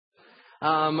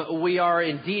We are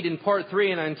indeed in part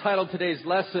 3, and I entitled today's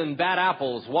lesson, Bad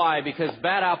Apples. Why? Because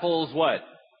bad apples, what?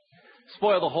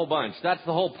 Spoil the whole bunch. That's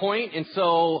the whole point. And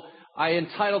so I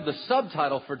entitled the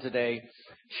subtitle for today,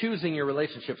 Choosing Your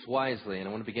Relationships Wisely. And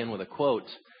I want to begin with a quote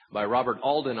by Robert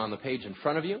Alden on the page in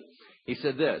front of you. He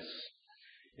said this: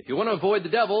 "If you want to avoid the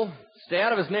devil, stay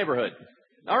out of his neighborhood."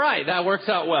 All right, that works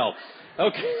out well.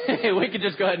 Okay, we can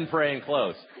just go ahead and pray and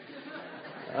close.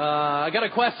 I got a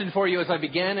question for you as I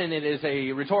begin, and it is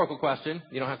a rhetorical question.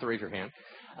 You don't have to raise your hand.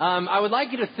 I would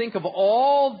like you to think of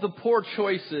all the poor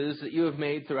choices that you have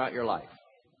made throughout your life.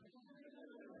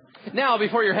 Now,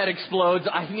 before your head explodes,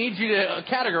 I need you to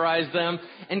categorize them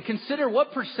and consider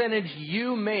what percentage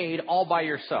you made all by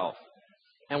yourself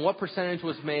and what percentage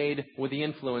was made with the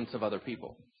influence of other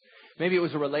people. Maybe it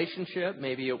was a relationship,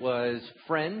 maybe it was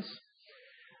friends.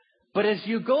 But as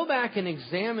you go back and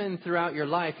examine throughout your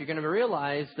life, you're going to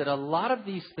realize that a lot of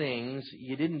these things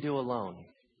you didn't do alone.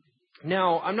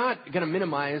 Now, I'm not going to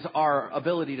minimize our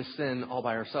ability to sin all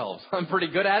by ourselves. I'm pretty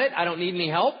good at it. I don't need any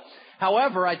help.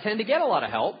 However, I tend to get a lot of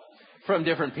help from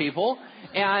different people,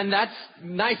 and that's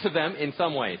nice of them in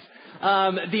some ways.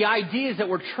 The idea is that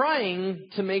we're trying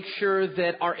to make sure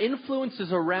that our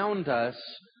influences around us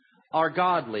are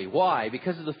godly. Why?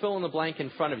 Because of the fill in the blank in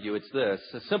front of you. It's this.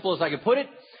 As simple as I can put it,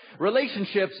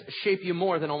 relationships shape you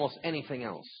more than almost anything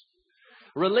else.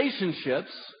 Relationships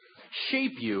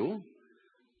shape you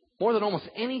more than almost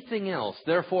anything else.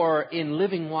 Therefore, in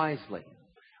living wisely,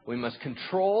 we must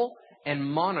control and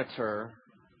monitor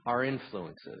our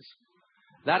influences.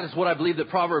 That is what I believe that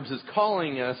Proverbs is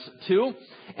calling us to.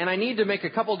 And I need to make a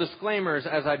couple disclaimers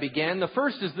as I begin. The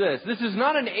first is this. This is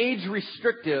not an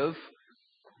age-restrictive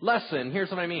lesson.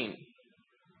 Here's what I mean.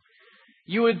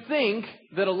 You would think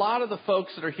that a lot of the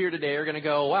folks that are here today are going to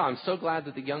go, wow, I'm so glad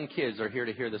that the young kids are here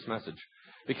to hear this message,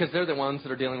 because they're the ones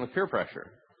that are dealing with peer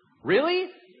pressure. Really?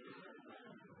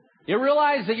 You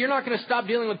realize that you're not going to stop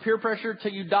dealing with peer pressure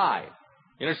till you die.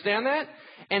 You understand that?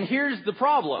 And here's the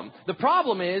problem. The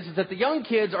problem is that the young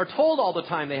kids are told all the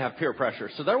time they have peer pressure,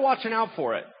 so they're watching out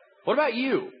for it. What about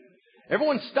you?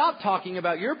 Everyone stopped talking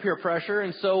about your peer pressure,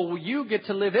 and so you get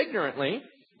to live ignorantly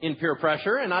in peer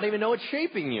pressure and not even know it's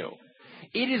shaping you.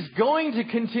 It is going to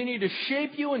continue to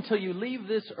shape you until you leave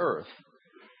this earth.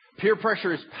 Peer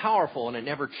pressure is powerful and it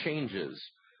never changes.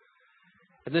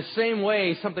 In the same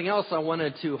way, something else I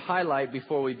wanted to highlight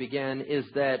before we begin is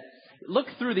that look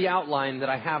through the outline that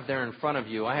I have there in front of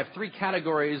you. I have 3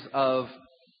 categories of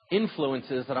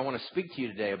influences that I want to speak to you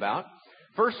today about.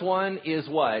 First one is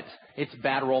what? It's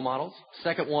bad role models.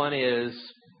 Second one is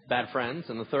bad friends.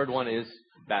 And the third one is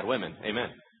bad women. Amen.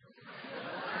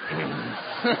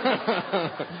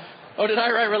 Oh, did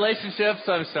I write relationships?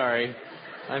 I'm sorry.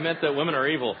 I meant that women are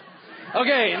evil.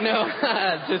 Okay, no,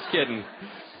 just kidding.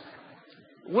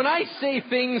 When I say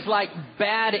things like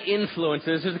bad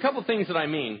influences, there's a couple things that I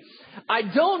mean. I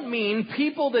don't mean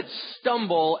people that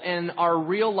stumble and are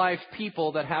real life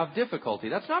people that have difficulty.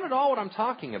 That's not at all what I'm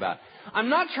talking about. I'm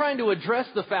not trying to address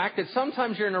the fact that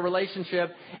sometimes you're in a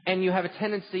relationship and you have a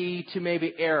tendency to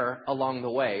maybe err along the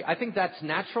way. I think that's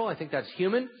natural. I think that's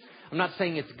human. I'm not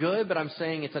saying it's good, but I'm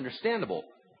saying it's understandable.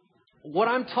 What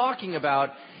I'm talking about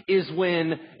is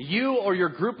when you or your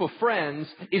group of friends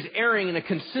is erring in a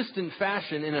consistent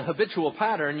fashion, in a habitual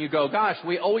pattern, you go, gosh,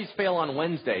 we always fail on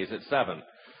Wednesdays at 7.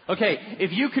 Okay,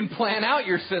 if you can plan out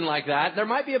your sin like that, there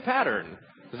might be a pattern.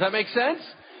 Does that make sense?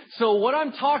 So what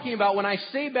I'm talking about when I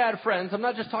say bad friends, I'm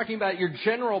not just talking about your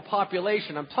general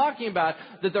population. I'm talking about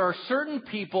that there are certain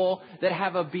people that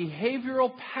have a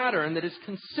behavioral pattern that is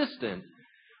consistent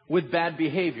with bad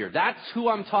behavior. That's who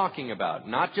I'm talking about,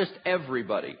 not just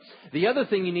everybody. The other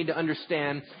thing you need to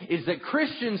understand is that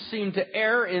Christians seem to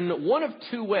err in one of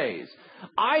 2 ways.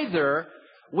 Either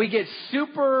we get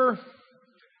super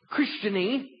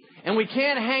Christian-y and we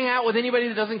can't hang out with anybody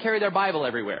that doesn't carry their Bible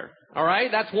everywhere. All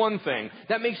right? That's one thing.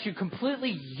 That makes you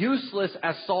completely useless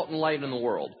as salt and light in the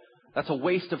world. That's a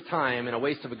waste of time and a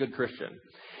waste of a good Christian.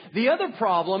 The other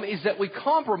problem is that we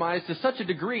compromise to such a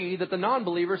degree that the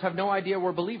non-believers have no idea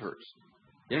we're believers.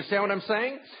 You understand what I'm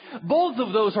saying? Both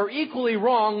of those are equally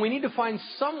wrong. We need to find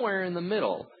somewhere in the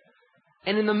middle.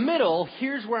 And in the middle,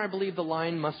 here's where I believe the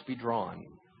line must be drawn.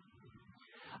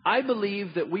 I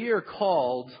believe that we are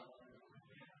called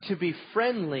to be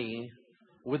friendly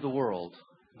with the world,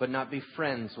 but not be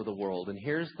friends with the world. And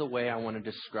here's the way I want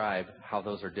to describe how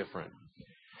those are different.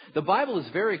 The Bible is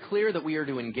very clear that we are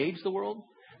to engage the world,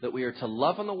 that we are to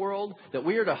love on the world, that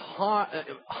we are to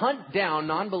hunt down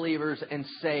non-believers and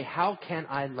say, how can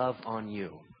I love on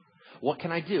you? What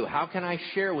can I do? How can I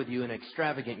share with you an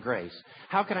extravagant grace?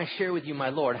 How can I share with you my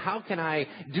Lord? How can I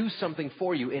do something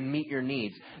for you and meet your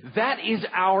needs? That is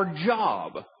our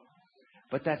job.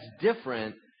 But that's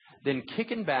different than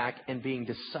kicking back and being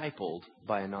discipled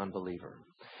by a non-believer.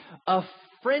 A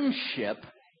friendship,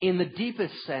 in the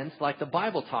deepest sense, like the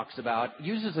Bible talks about,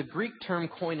 uses a Greek term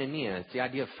koinonia. It's the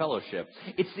idea of fellowship.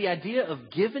 It's the idea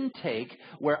of give and take,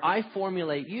 where I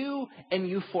formulate you and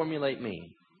you formulate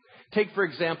me. Take, for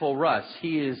example, Russ.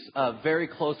 He is a very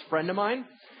close friend of mine,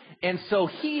 and so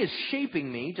he is shaping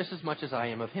me just as much as I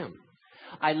am of him.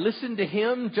 I listen to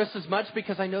him just as much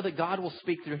because I know that God will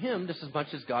speak through him just as much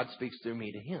as God speaks through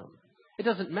me to him. It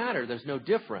doesn't matter. There's no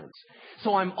difference.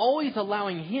 So I'm always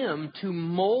allowing him to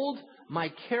mold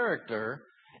my character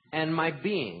and my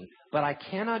being. But I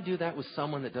cannot do that with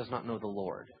someone that does not know the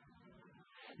Lord.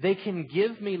 They can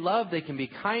give me love. They can be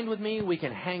kind with me. We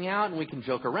can hang out and we can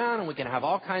joke around and we can have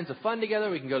all kinds of fun together.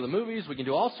 We can go to the movies. We can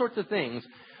do all sorts of things.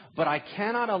 But I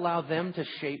cannot allow them to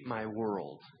shape my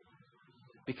world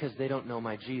because they don't know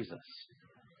my Jesus.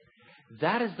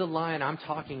 That is the line I'm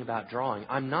talking about drawing.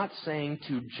 I'm not saying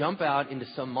to jump out into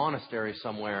some monastery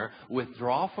somewhere,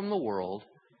 withdraw from the world,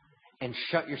 and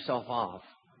shut yourself off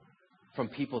from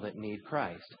people that need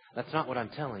Christ. That's not what I'm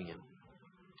telling you.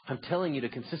 I'm telling you to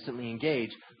consistently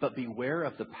engage, but beware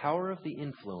of the power of the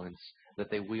influence that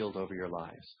they wield over your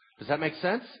lives. Does that make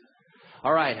sense?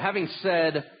 All right, having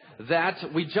said that,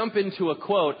 we jump into a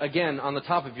quote, again, on the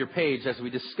top of your page as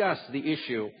we discuss the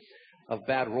issue of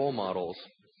bad role models.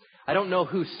 I don't know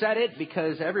who said it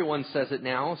because everyone says it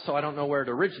now, so I don't know where it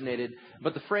originated,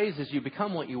 but the phrase is, you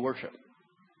become what you worship.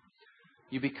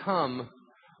 You become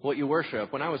what you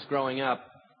worship. When I was growing up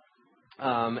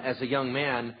as a young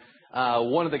man,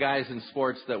 one of the guys in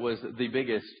sports that was the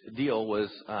biggest deal was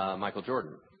Michael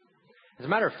Jordan. As a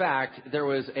matter of fact, there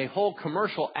was a whole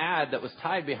commercial ad that was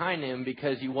tied behind him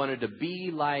because you wanted to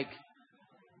be like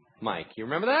Mike. You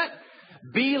remember that?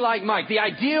 Be like Mike. The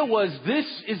idea was this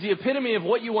is the epitome of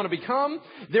what you want to become.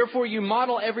 Therefore, you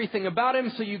model everything about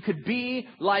him so you could be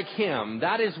like him.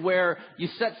 That is where you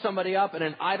set somebody up in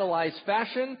an idolized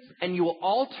fashion and you will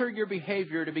alter your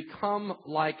behavior to become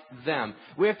like them.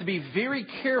 We have to be very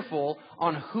careful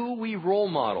on who we role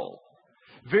model.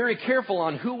 Very careful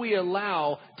on who we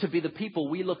allow to be the people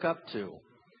we look up to.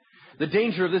 The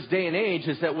danger of this day and age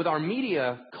is that with our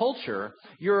media culture,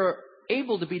 you're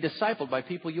able to be discipled by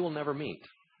people you will never meet.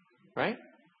 Right?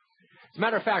 As a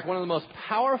matter of fact, one of the most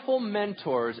powerful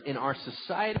mentors in our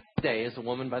society today is a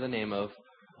woman by the name of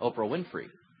Oprah Winfrey.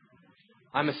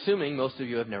 I'm assuming most of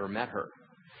you have never met her.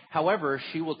 However,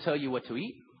 she will tell you what to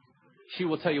eat. She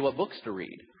will tell you what books to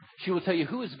read. She will tell you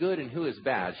who is good and who is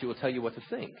bad. She will tell you what to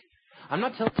think. I'm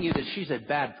not telling you that she's a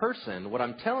bad person. What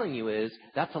I'm telling you is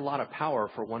that's a lot of power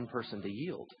for one person to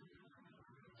wield.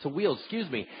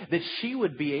 That she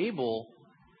would be able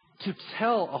to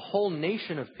tell a whole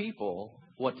nation of people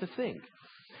what to think.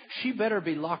 She better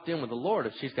be locked in with the Lord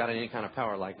if she's got any kind of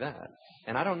power like that.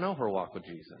 And I don't know her walk with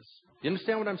Jesus. You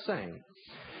understand what I'm saying?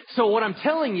 So what I'm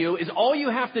telling you is all you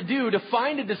have to do to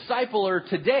find a discipler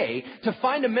today, to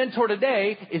find a mentor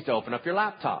today, is to open up your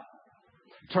laptop.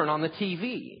 Turn on the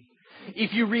TV.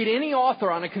 If you read any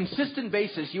author on a consistent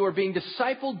basis, you are being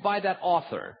discipled by that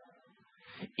author.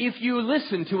 If you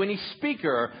listen to any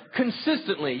speaker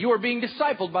consistently, you are being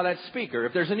discipled by that speaker.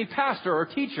 If there's any pastor or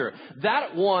teacher,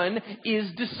 that one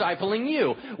is discipling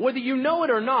you. Whether you know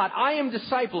it or not, I am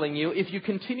discipling you if you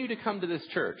continue to come to this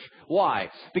church. Why?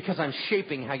 Because I'm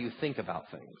shaping how you think about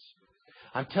things.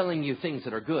 I'm telling you things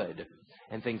that are good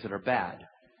and things that are bad.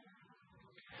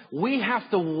 We have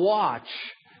to watch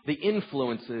the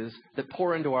influences that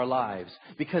pour into our lives,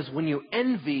 because when you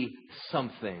envy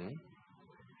something,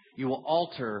 you will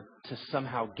alter to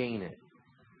somehow gain it.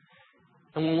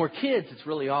 And when we're kids, it's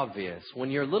really obvious. When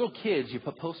you're little kids, you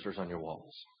put posters on your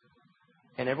walls.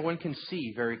 And everyone can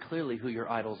see very clearly who your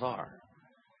idols are.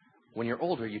 When you're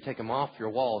older, you take them off your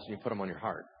walls and you put them on your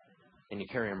heart. And you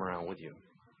carry them around with you.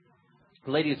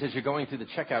 Ladies, as you're going through the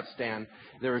checkout stand,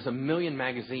 there is 1 million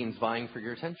magazines vying for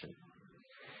your attention.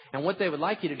 And what they would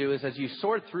like you to do is, as you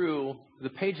sort through the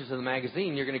pages of the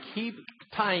magazine, you're going to keep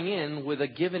tying in with a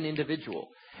given individual.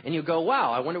 And you go,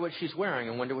 wow, I wonder what she's wearing.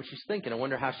 I wonder what she's thinking. I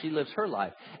wonder how she lives her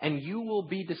life. And you will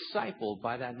be discipled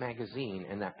by that magazine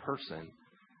and that person,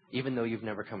 even though you've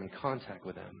never come in contact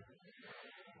with them.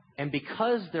 And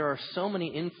because there are so many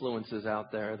influences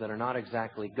out there that are not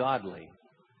exactly godly,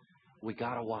 we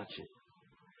got to watch it.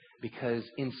 Because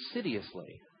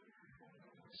insidiously,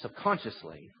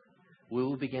 subconsciously, we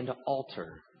will begin to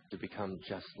alter to become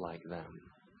just like them.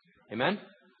 Amen?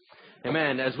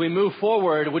 Amen. As we move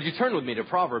forward, would you turn with me to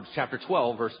Proverbs chapter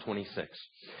 12, verse 26.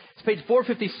 It's page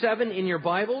 457 in your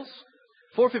Bibles.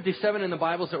 457 in the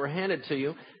Bibles that were handed to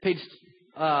you.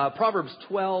 Proverbs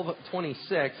 12,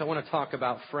 26. I want to talk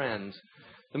about friends.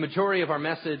 The majority of our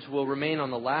message will remain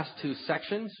on the last two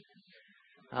sections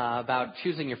about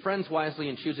choosing your friends wisely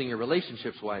and choosing your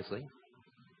relationships wisely.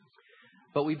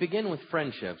 But we begin with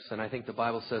friendships, and I think the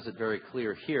Bible says it very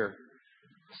clear here.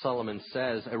 Solomon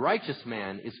says, a righteous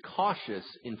man is cautious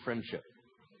in friendship,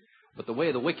 but the way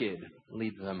of the wicked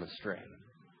leads them astray.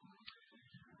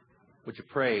 Would you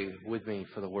pray with me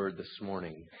for the word this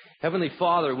morning? Heavenly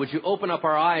Father, would you open up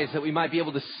our eyes that we might be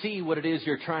able to see what it is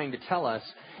you're trying to tell us?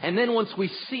 And then once we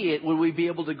see it, would we be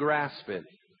able to grasp it?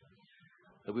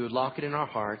 That we would lock it in our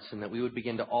hearts and that we would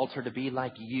begin to alter to be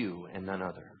like you and none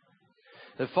other.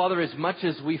 That, Father, as much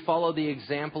as we follow the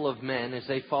example of men as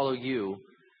they follow you,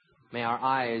 may our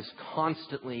eyes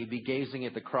constantly be gazing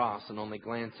at the cross and only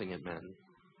glancing at men.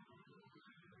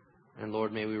 And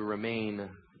Lord, may we remain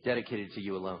dedicated to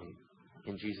you alone.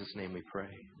 In Jesus' name we pray.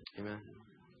 Amen.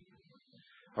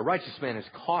 A righteous man is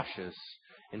cautious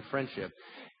in friendship.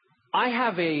 I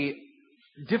have a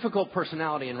difficult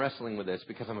personality in wrestling with this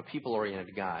because I'm a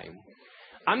people-oriented guy.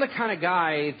 I'm the kind of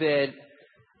guy that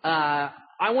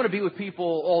I want to be with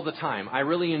people all the time. I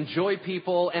really enjoy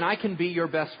people, and I can be your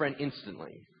best friend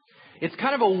instantly. It's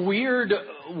kind of a weird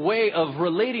way of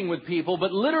relating with people,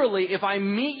 but literally, if I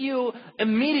meet you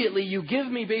immediately, you give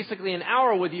me basically an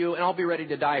hour with you, and I'll be ready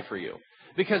to die for you.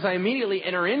 Because I immediately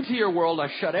enter into your world, I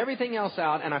shut everything else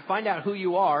out, and I find out who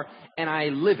you are, and I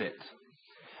live it.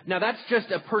 Now, that's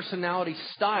just a personality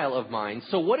style of mine.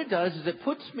 So what it does is it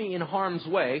puts me in harm's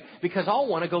way because I'll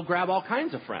want to go grab all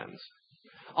kinds of friends.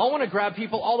 I'll want to grab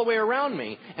people all the way around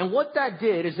me. And what that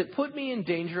did is it put me in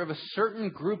danger of a certain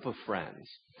group of friends.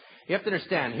 You have to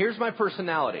understand, here's my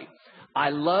personality. I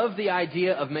love the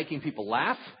idea of making people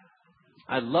laugh.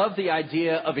 I love the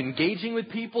idea of engaging with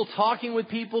people, talking with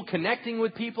people, connecting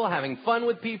with people, having fun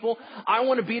with people. I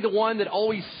want to be the one that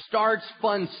always starts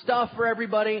fun stuff for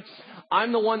everybody.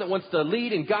 I'm the one that wants to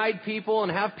lead and guide people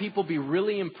and have people be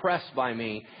really impressed by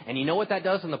me. And you know what that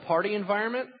does in the party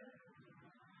environment?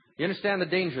 You understand the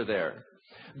danger there.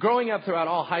 Growing up throughout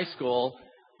all high school,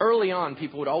 early on,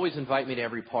 people would always invite me to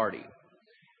every party.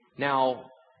 Now,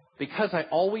 because I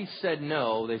always said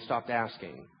no, they stopped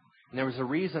asking. And there was a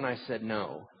reason I said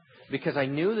no. Because I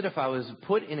knew that if I was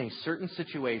put in a certain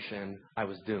situation, I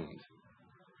was doomed.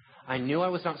 I knew I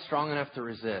was not strong enough to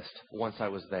resist once I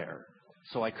was there.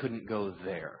 So I couldn't go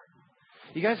there.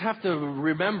 You guys have to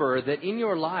remember that in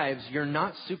your lives, you're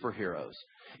not superheroes.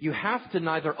 You have to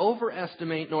neither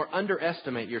overestimate nor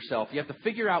underestimate yourself. You have to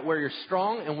figure out where you're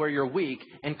strong and where you're weak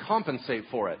and compensate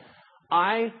for it.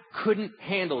 I couldn't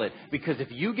handle it because if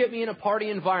you get me in a party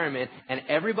environment and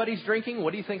everybody's drinking,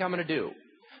 what do you think I'm going to do?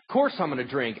 Of course I'm going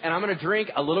to drink, and I'm going to drink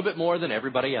a little bit more than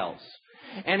everybody else.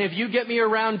 And if you get me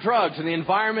around drugs and the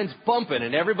environment's bumping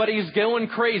and everybody's going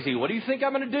crazy, what do you think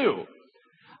I'm going to do?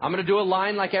 I'm going to do a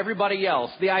line like everybody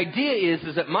else. The idea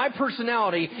is that my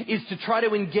personality is to try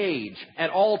to engage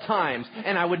at all times,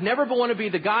 and I would never want to be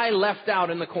the guy left out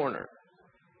in the corner.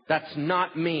 That's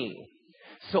not me.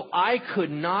 So I could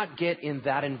not get in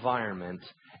that environment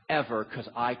ever because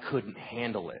I couldn't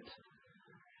handle it.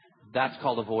 That's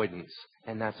called avoidance,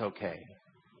 and that's okay.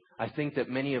 I think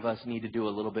that many of us need to do a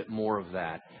little bit more of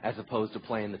that as opposed to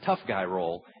playing the tough guy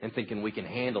role and thinking we can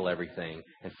handle everything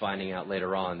and finding out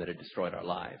later on that it destroyed our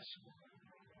lives.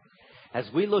 As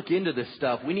we look into this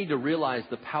stuff, we need to realize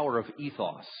the power of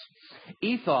ethos.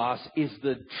 Ethos is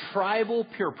the tribal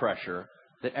peer pressure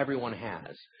that everyone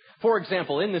has. For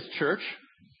example, in this church,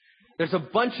 there's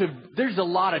a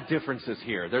lot of differences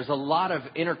here. There's a lot of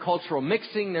intercultural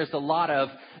mixing. There's a lot of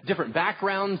different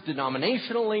backgrounds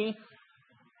denominationally.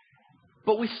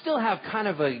 But we still have kind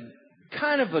of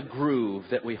a groove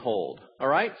that we hold. All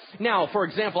right? Now, for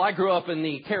example, I grew up in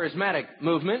the charismatic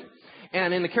movement.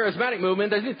 And in the charismatic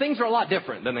movement, things are a lot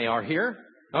different than they are here.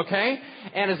 Okay?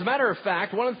 And as a matter of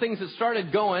fact, one of the things that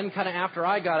started going kind of after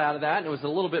I got out of that, and it was a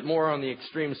little bit more on the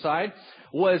extreme side,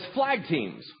 was flag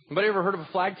teams. Anybody ever heard of a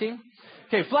flag team?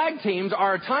 Okay, flag teams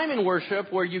are a time in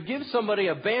worship where you give somebody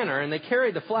a banner and they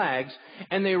carry the flags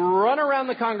and they run around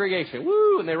the congregation.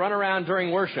 Woo! And they run around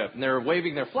during worship and they're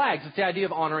waving their flags. It's the idea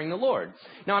of honoring the Lord.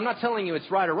 Now, I'm not telling you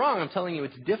it's right or wrong. I'm telling you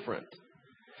it's different.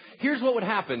 Here's what would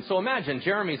happen. So imagine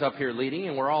Jeremy's up here leading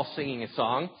and we're all singing a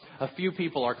song. A few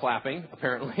people are clapping,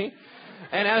 apparently.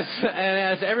 And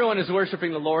as everyone is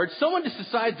worshiping the Lord, someone just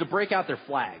decides to break out their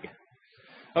flag.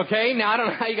 Okay, now I don't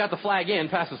know how you got the flag in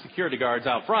past the security guards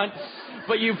out front,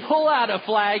 but you pull out a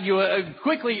flag, you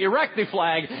quickly erect the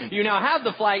flag, you now have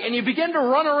the flag, and you begin to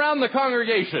run around the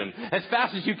congregation as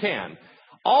fast as you can.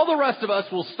 All the rest of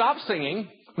us will stop singing,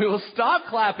 we will stop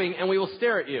clapping, and we will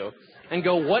stare at you and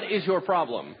go, what is your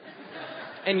problem?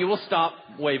 And you will stop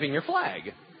waving your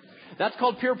flag. That's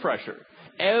called peer pressure.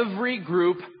 Every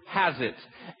group has it.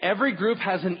 Every group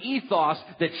has an ethos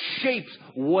that shapes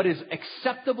what is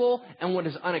acceptable and what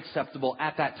is unacceptable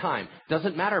at that time.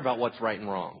 Doesn't matter about what's right and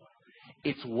wrong.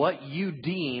 It's what you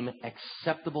deem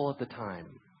acceptable at the time.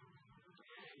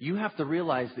 You have to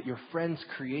realize that your friends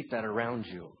create that around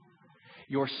you.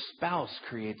 Your spouse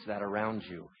creates that around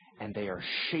you, and they are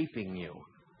shaping you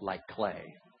like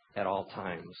clay at all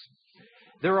times.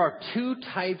 There are two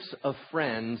types of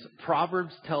friends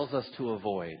Proverbs tells us to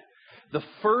avoid. The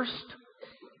first,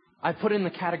 I put in the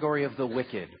category of the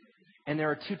wicked. And there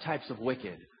are two types of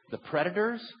wicked. The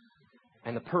predators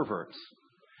and the perverts.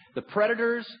 The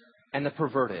predators and the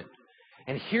perverted.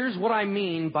 And here's what I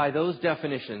mean by those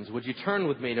definitions. Would you turn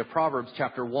with me to Proverbs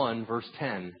chapter 1, verse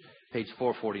 10, page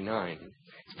 449.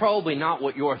 It's probably not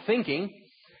what you're thinking,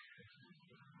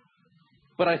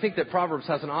 but I think that Proverbs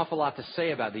has an awful lot to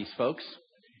say about these folks.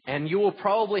 And you will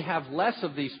probably have less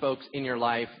of these folks in your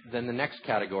life than the next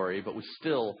category, but we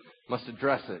still must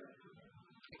address it.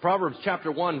 Proverbs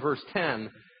chapter 1, verse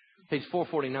 10, page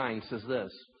 449 says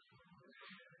this.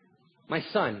 My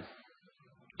son,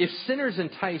 if sinners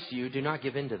entice you, do not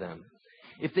give in to them.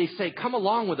 If they say, come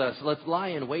along with us, let's lie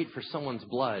in wait for someone's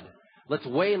blood. Let's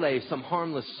waylay some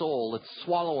harmless soul. Let's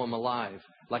swallow him alive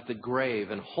like the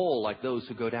grave and whole like those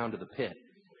who go down to the pit.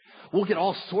 We'll get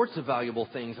all sorts of valuable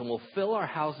things, and we'll fill our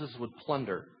houses with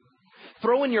plunder.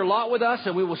 Throw in your lot with us,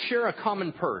 and we will share a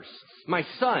common purse. My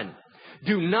son,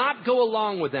 do not go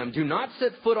along with them. Do not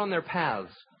set foot on their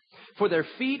paths. For their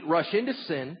feet rush into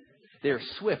sin. They are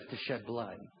swift to shed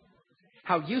blood.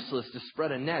 How useless to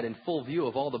spread a net in full view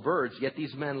of all the birds, yet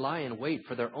these men lie in wait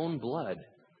for their own blood.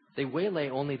 They waylay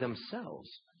only themselves.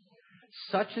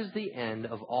 Such is the end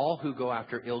of all who go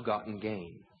after ill-gotten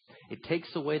gain. It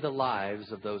takes away the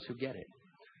lives of those who get it.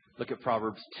 Look at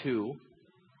Proverbs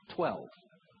 2:12.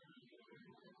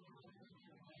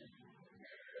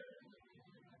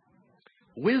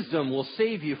 Wisdom will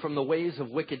save you from the ways of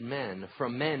wicked men,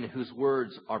 from men whose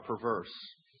words are perverse,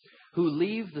 who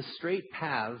leave the straight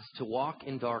paths to walk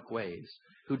in dark ways,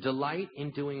 who delight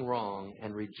in doing wrong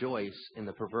and rejoice in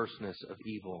the perverseness of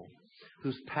evil,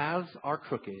 whose paths are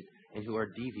crooked and who are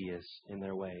devious in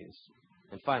their ways.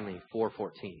 And finally,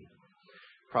 4:14.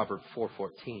 Proverbs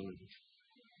 4:14.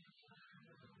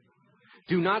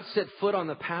 Do not set foot on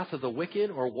the path of the wicked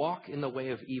or walk in the way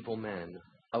of evil men.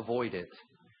 Avoid it.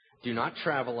 Do not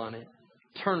travel on it.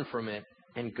 Turn from it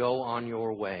and go on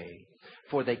your way.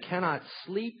 For they cannot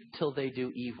sleep till they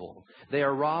do evil. They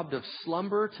are robbed of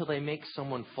slumber till they make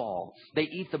someone fall. They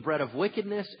eat the bread of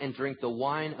wickedness and drink the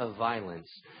wine of violence.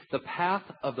 The path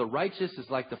of the righteous is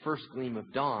like the first gleam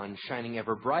of dawn, shining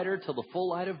ever brighter till the full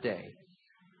light of day.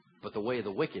 But the way of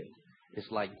the wicked is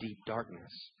like deep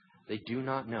darkness. They do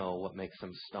not know what makes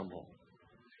them stumble.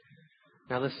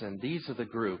 Now listen, these are the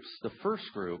groups. The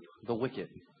first group, the wicked.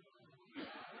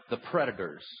 The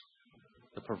predators.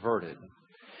 The perverted.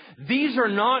 These are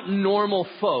not normal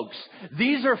folks.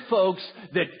 These are folks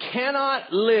that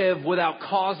cannot live without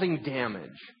causing damage.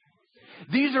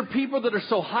 These are people that are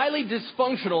so highly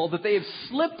dysfunctional that they have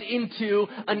slipped into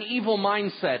an evil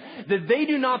mindset, that they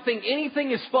do not think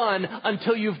anything is fun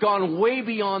until you've gone way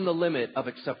beyond the limit of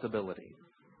acceptability.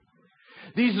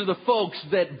 These are the folks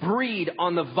that breed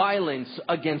on the violence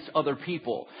against other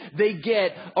people. They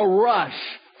get a rush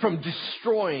from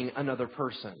destroying another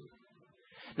person.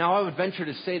 Now, I would venture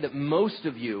to say that most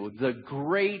of you, the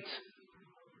great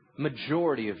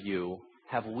majority of you,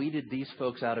 have weeded these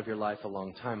folks out of your life a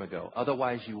long time ago.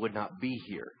 Otherwise, you would not be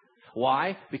here.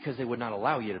 Why? Because they would not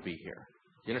allow you to be here.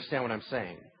 You understand what I'm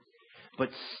saying? But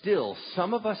still,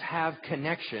 some of us have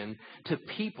connection to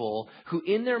people who,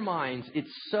 in their minds,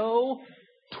 it's so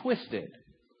twisted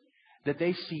that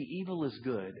they see evil as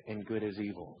good and good as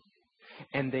evil.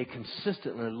 And they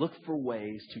consistently look for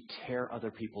ways to tear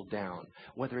other people down.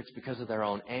 Whether it's because of their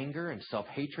own anger and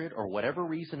self-hatred or whatever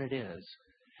reason it is,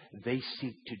 they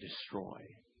seek to destroy.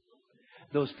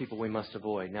 Those people we must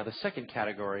avoid. Now, the second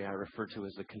category I refer to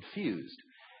as the confused.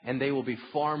 And they will be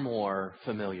far more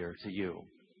familiar to you.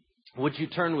 Would you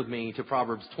turn with me to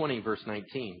Proverbs 20, verse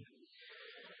 19?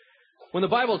 When the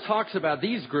Bible talks about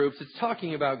these groups, it's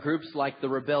talking about groups like the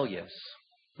rebellious.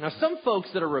 Now, some folks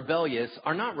that are rebellious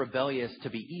are not rebellious to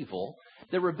be evil.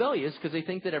 They're rebellious because they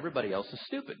think that everybody else is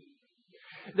stupid.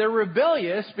 They're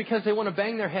rebellious because they want to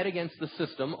bang their head against the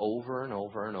system over and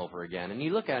over and over again. And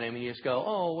you look at him and you just go,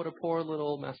 oh, what a poor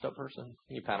little messed up person.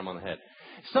 And you pat him on the head.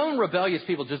 Some rebellious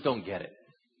people just don't get it.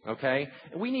 Okay?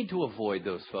 We need to avoid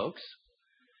those folks.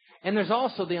 And there's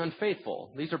also the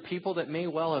unfaithful. These are people that may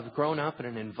well have grown up in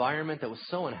an environment that was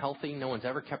so unhealthy, no one's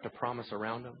ever kept a promise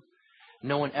around them.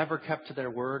 No one ever kept to their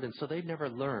word, and so they've never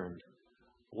learned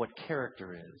what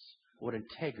character is, what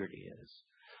integrity is.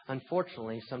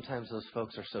 Unfortunately, sometimes those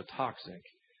folks are so toxic,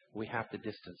 we have to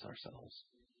distance ourselves.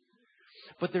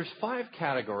 But there's 5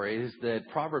 categories that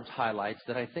Proverbs highlights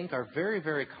that I think are very,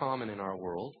 very common in our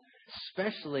world,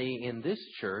 especially in this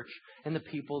church and the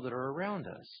people that are around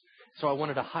us. So I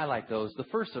wanted to highlight those, the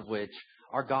first of which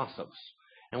are gossips.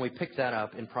 And we pick that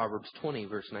up in Proverbs 20,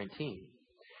 verse 19.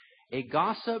 A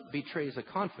gossip betrays a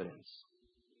confidence,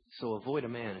 so avoid a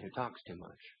man who talks too much.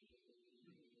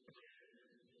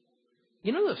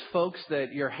 You know those folks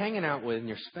that you're hanging out with and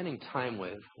you're spending time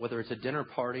with, whether it's a dinner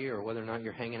party or whether or not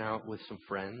you're hanging out with some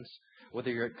friends,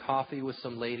 whether you're at coffee with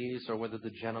some ladies or whether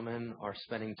the gentlemen are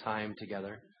spending time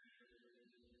together,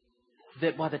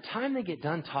 that by the time they get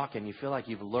done talking, you feel like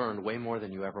you've learned way more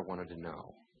than you ever wanted to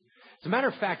know. As a matter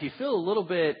of fact, you feel a little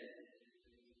bit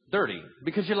dirty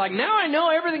because you're like, now I know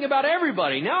everything about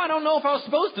everybody. Now I don't know if I was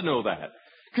supposed to know that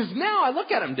because now I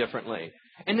look at them differently.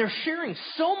 And they're sharing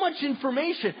so much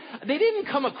information. They didn't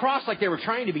come across like they were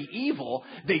trying to be evil.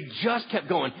 They just kept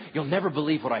going, you'll never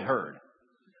believe what I heard.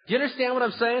 Do you understand what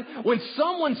I'm saying? When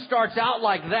someone starts out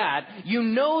like that, you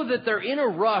know that they're in a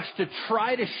rush to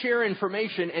try to share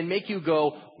information and make you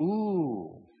go,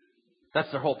 ooh.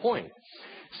 That's their whole point.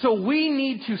 So we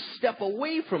need to step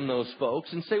away from those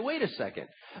folks and say, wait a second.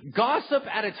 Gossip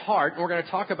at its heart, and we're going to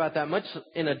talk about that much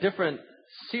in a different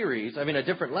a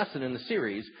different lesson in the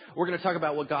series. We're going to talk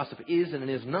about what gossip is and it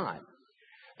is not.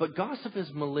 But gossip is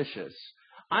malicious.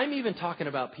 I'm even talking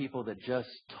about people that just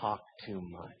talk too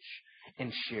much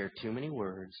and share too many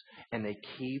words, and they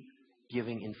keep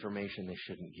giving information they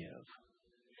shouldn't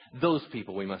give. Those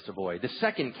people we must avoid. The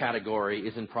second category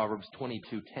is in Proverbs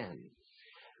 22:10.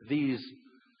 These,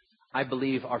 I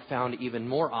believe, are found even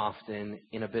more often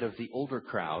in a bit of the older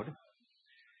crowd.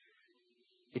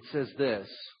 It says this,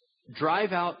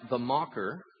 drive out the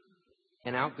mocker,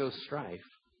 and out goes strife.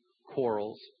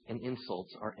 Quarrels and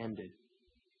insults are ended.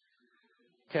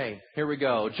 Okay, here we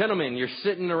go. Gentlemen, you're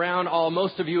sitting around,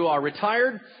 most of you are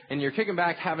retired, and you're kicking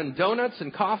back having donuts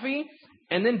and coffee,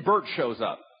 and then Bert shows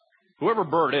up. Whoever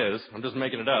Bert is, I'm just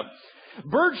making it up.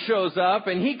 Bert shows up,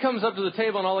 and he comes up to the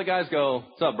table, and all the guys go,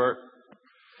 what's up, Bert?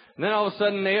 And then all of a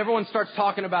sudden, everyone starts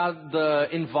talking about the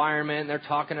environment. They're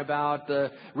talking about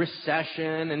the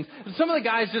recession. And some of the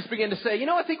guys just begin to say,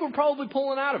 I think we're probably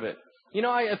pulling out of it.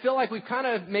 I feel like we've kind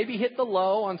of maybe hit the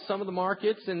low on some of the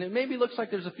markets. And it maybe looks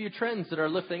like there's a few trends that are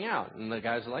lifting out. And the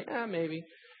guys are like, maybe.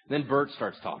 And then Bert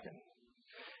starts talking.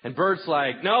 And Bert's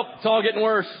like, nope, it's all getting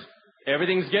worse.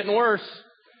 Everything's getting worse.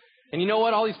 And you know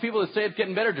what? All these people that say it's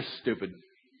getting better are just stupid.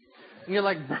 And you're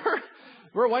like,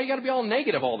 Bert, why you got to be all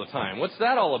negative all the time? What's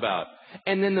that all about?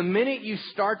 And then the minute you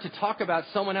start to talk about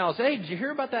someone else, hey, did you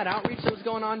hear about that outreach that was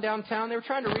going on downtown? They were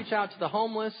trying to reach out to the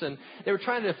homeless, and they were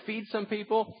trying to feed some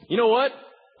people. You know what?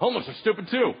 Homeless are stupid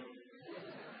too.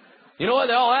 You know what?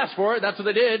 They all asked for it. That's what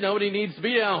they did. Nobody needs to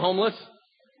be homeless.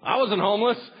 I wasn't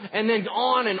homeless. And then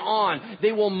on and on.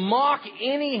 They will mock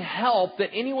any help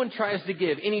that anyone tries to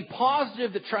give. Any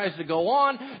positive that tries to go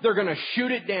on, they're going to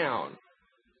shoot it down.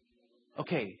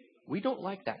 Okay. We don't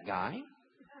like that guy.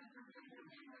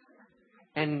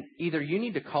 And either you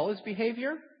need to call his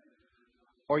behavior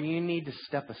or you need to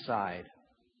step aside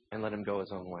and let him go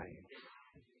his own way.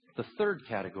 The third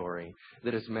category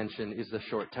that is mentioned is the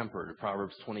short-tempered,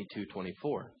 Proverbs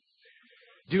 22:24.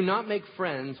 Do not make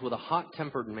friends with a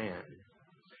hot-tempered man.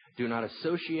 Do not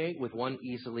associate with one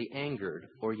easily angered,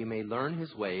 or you may learn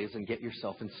his ways and get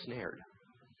yourself ensnared.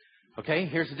 Okay,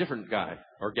 here's a different guy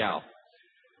or gal.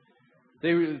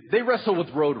 They wrestle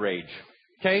with road rage.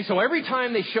 Okay, so every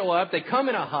time they show up, they come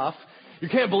in a huff. You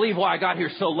can't believe why I got here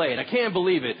so late. I can't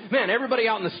believe it. Man, everybody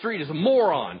out in the street is a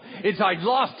moron. I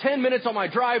lost 10 minutes on my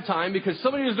drive time because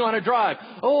somebody doesn't know how to drive.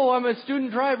 Oh, I'm a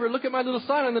student driver. Look at my little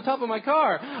sign on the top of my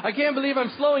car. I can't believe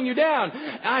I'm slowing you down.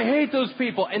 I hate those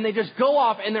people. And they just go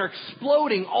off and they're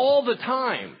exploding all the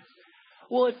time.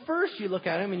 Well, at first you look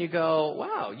at them and you go,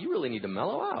 wow, you really need to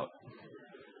mellow out.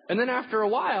 And then after a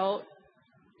while,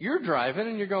 you're driving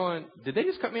and you're going, did they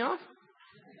just cut me off?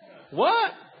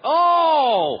 What?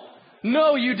 Oh,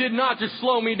 no, you did not just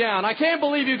slow me down. I can't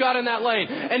believe you got in that lane.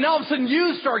 And all of a sudden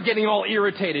you start getting all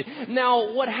irritated.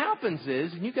 Now, what happens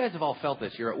is, and you guys have all felt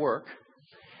this, you're at work,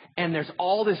 And there's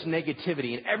all this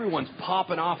negativity, and everyone's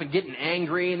popping off and getting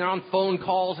angry, and they're on phone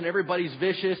calls, and everybody's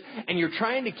vicious, and you're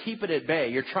trying to keep it at bay.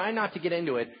 You're trying not to get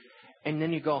into it, and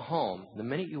then you go home. The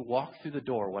minute you walk through the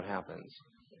door, what happens?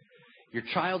 Your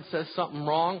child says something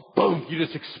wrong, boom, you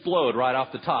just explode right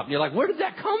off the top. And you're like, where did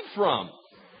that come from?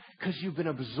 Because you've been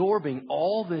absorbing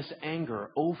all this anger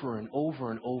over and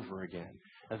over and over again.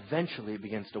 Eventually, it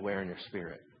begins to wear in your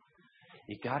spirit.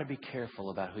 You got to be careful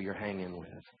about who you're hanging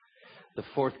with. The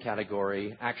fourth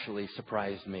category actually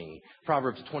surprised me.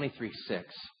 Proverbs 23:6.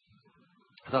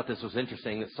 I thought this was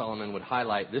interesting that Solomon would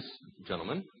highlight this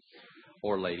gentleman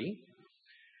or lady.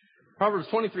 Proverbs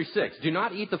 23:6. Do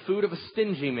not eat the food of a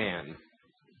stingy man.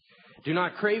 Do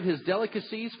not crave his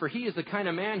delicacies, for he is the kind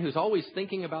of man who's always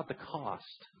thinking about the cost.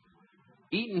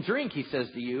 Eat and drink, he says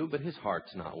to you, but his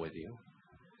heart's not with you.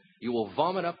 You will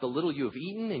vomit up the little you have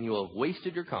eaten, and you will have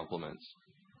wasted your compliments.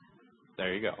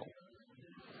 There you go.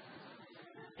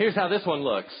 Here's how this one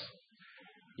looks.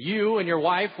 You and your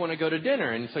wife want to go to dinner,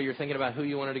 and so you're thinking about who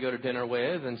you wanted to go to dinner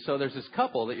with, and so there's this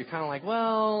couple that you're kind of like,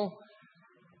 well,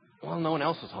 no one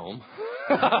else is home.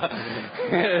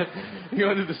 You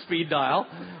go to the speed dial,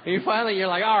 and you're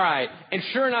like, all right. And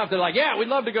sure enough, they're like, yeah, we'd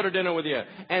love to go to dinner with you.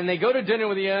 And they go to dinner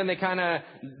with you, and they kind of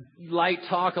light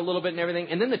talk a little bit and everything,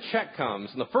 and then the check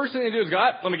comes, and the first thing they do is go,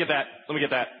 let me get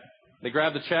that. They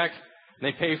grab the check, and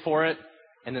they pay for it,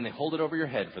 and then they hold it over your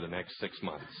head for the next 6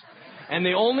 months. And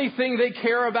the only thing they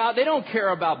care about, they don't care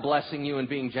about blessing you and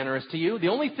being generous to you. The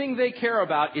only thing they care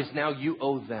about is now you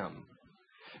owe them.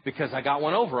 Because I got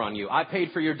one over on you. I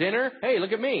paid for your dinner. Hey,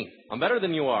 look at me. I'm better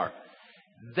than you are.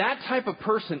 That type of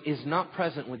person is not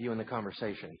present with you in the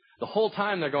conversation. The whole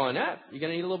time they're going, you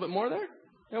going to eat a little bit more there?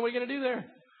 Yeah, what are you going to do there?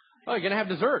 Oh, you're going to have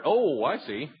dessert. Oh, I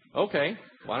see. Okay.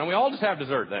 Why don't we all just have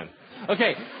dessert then?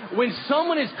 Okay. When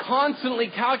someone is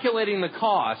constantly calculating the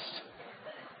cost,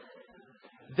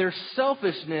 their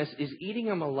selfishness is eating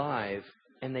them alive,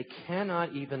 and they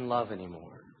cannot even love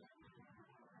anymore.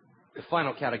 The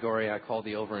final category I call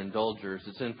the overindulgers.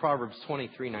 It's in Proverbs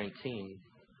 23:19.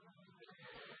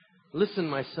 Listen,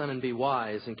 my son, and be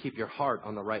wise, and keep your heart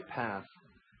on the right path.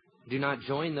 Do not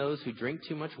join those who drink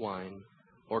too much wine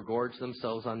or gorge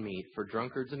themselves on meat, for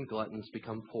drunkards and gluttons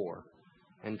become poor,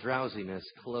 and drowsiness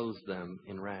clothes them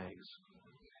in rags.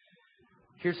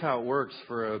 Here's how it works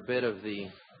for a bit of the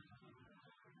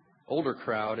older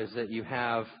crowd, is that you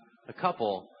have a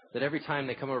couple that every time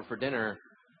they come over for dinner,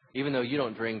 even though you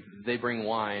don't drink, they bring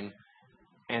wine,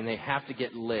 and they have to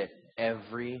get lit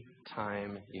every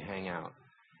time you hang out.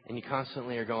 And you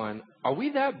constantly are going, are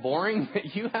we that boring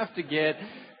that you have to get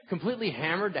completely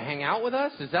hammered to hang out with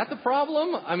us? Is that the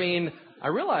problem? I mean, I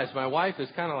realize my wife is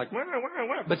kind of like, wah, wah,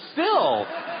 wah, but still,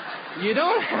 you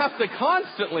don't have to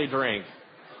constantly drink.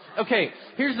 Okay,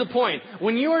 here's the point.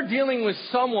 When you are dealing with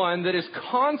someone that is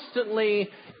constantly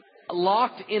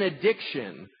locked in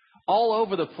addiction all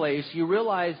over the place, you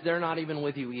realize they're not even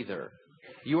with you either.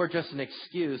 You are just an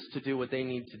excuse to do what they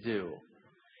need to do.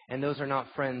 And those are not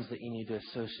friends that you need to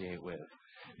associate with.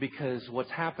 Because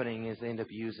what's happening is they end up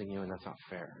using you, and that's not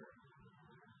fair.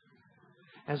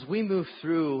 As we move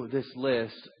through this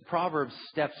list, Proverbs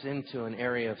steps into an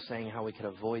area of saying how we can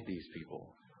avoid these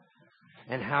people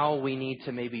and how we need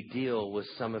to maybe deal with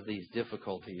some of these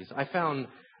difficulties. I found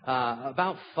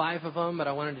about 5 of them, but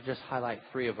I wanted to just highlight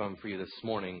 3 of them for you this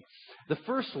morning. The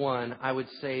first one I would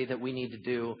say that we need to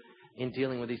do in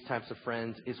dealing with these types of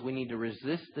friends is we need to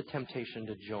resist the temptation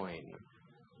to join.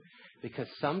 Because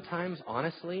sometimes,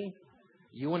 honestly,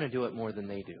 you want to do it more than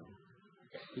they do.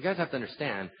 You guys have to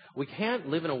understand, we can't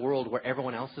live in a world where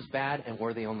everyone else is bad and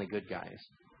we're the only good guys.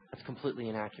 That's completely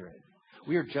inaccurate.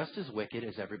 We are just as wicked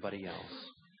as everybody else.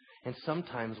 And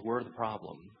sometimes we're the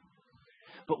problem.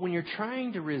 But when you're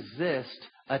trying to resist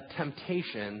a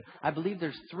temptation, I believe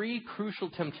there's 3 crucial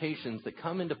temptations that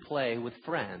come into play with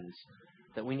friends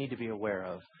that we need to be aware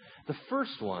of. The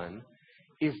first one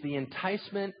is the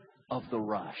enticement of the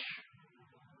rush.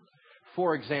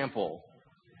 For example,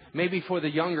 maybe for the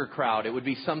younger crowd, it would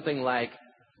be something like,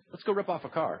 let's go rip off a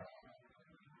car.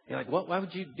 You're like, what? Why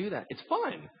would you do that? It's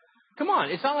fun. Come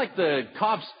on. It's not like the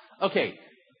cops, okay,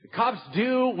 the cops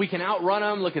we can outrun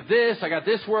them. Look at this. I got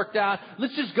this worked out.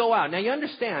 Let's just go out. Now, you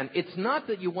understand, it's not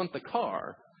that you want the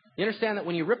car. You understand that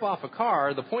when you rip off a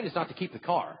car, the point is not to keep the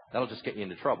car. That'll just get you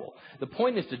into trouble. The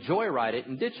point is to joyride it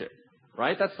and ditch it,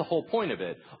 right? That's the whole point of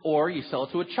it. Or you sell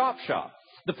it to a chop shop.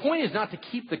 The point is not to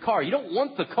keep the car. You don't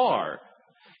want the car.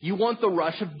 You want the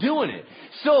rush of doing it.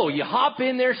 So you hop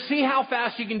in there, see how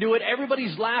fast you can do it.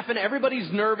 Everybody's laughing.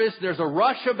 Everybody's nervous. There's a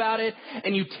rush about it.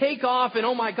 And you take off and,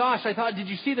 oh my gosh, I thought, did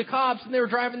you see the cops? And they were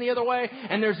driving the other way.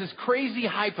 And there's this crazy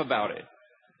hype about it.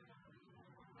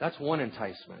 That's one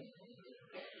enticement.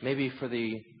 Maybe for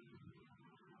the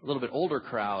a little bit older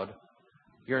crowd,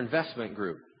 your investment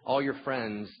group, all your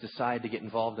friends decide to get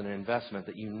involved in an investment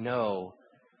that you know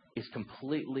is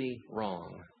completely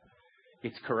wrong.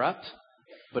 It's corrupt,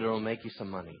 but it'll make you some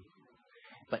money.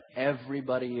 But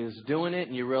everybody is doing it,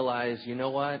 and you realize, you know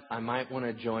what, I might want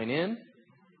to join in.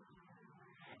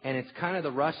 And it's kind of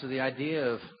the rush of the idea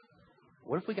of,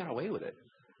 what if we got away with it?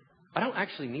 I don't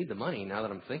actually need the money now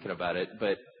that I'm thinking about it,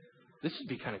 but this would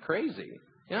be kind of crazy.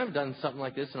 I haven't done something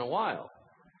like this in a while.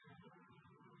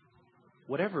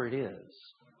 Whatever it is,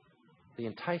 the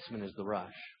enticement is the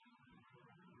rush.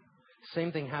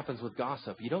 Same thing happens with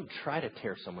gossip. You don't try to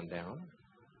tear someone down,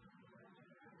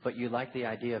 but you like the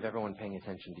idea of everyone paying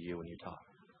attention to you when you talk.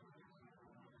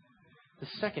 The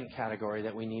second category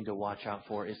that we need to watch out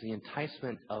for is the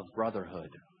enticement of brotherhood,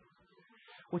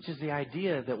 which is the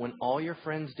idea that when all your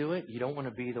friends do it, you don't want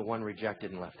to be the one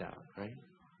rejected and left out, right?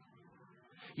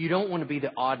 You don't want to be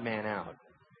the odd man out.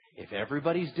 If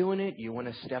everybody's doing it, you want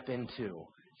to step in too.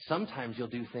 Sometimes you'll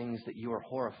do things that you are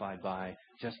horrified by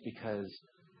just because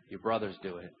your brothers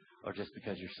do it or just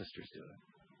because your sisters do it.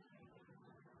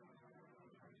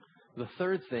 The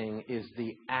third thing is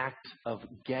the act of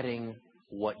getting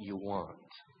what you want.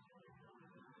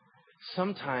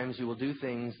 Sometimes you will do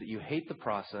things that you hate the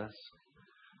process,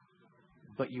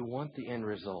 but you want the end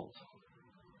result.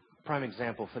 Prime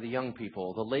example for the young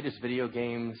people, the latest video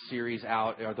game series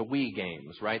out are the Wii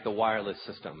games, right? The wireless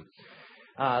system.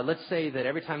 Let's say that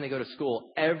every time they go to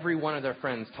school, every one of their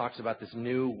friends talks about this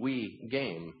new Wii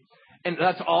game. And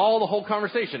that's all the whole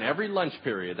conversation, every lunch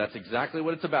period. That's exactly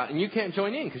what it's about. And you can't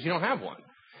join in because you don't have one.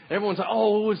 And everyone's like,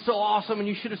 oh, it was so awesome, and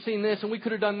you should have seen this, and we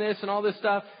could have done this, and all this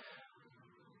stuff.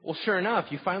 Well, sure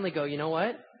enough, you finally go, you know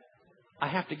what? I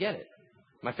have to get it.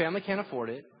 My family can't afford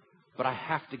it, but I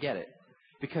have to get it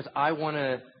because I want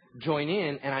to join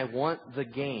in and I want the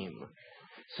game.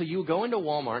 So you go into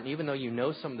Walmart, and even though you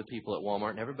know some of the people at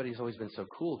Walmart and everybody's always been so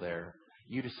cool there,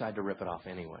 you decide to rip it off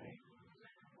anyway.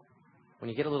 When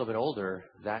you get a little bit older,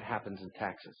 that happens in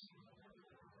taxes.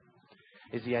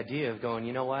 Is the idea of going,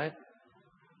 you know what?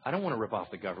 I don't want to rip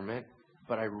off the government,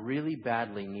 but I really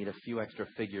badly need a few extra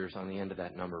figures on the end of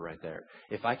that number right there.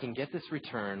 If I can get this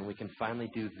return, we can finally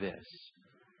do this.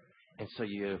 And so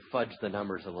you fudge the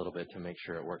numbers a little bit to make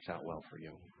sure it works out well for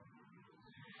you.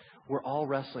 We're all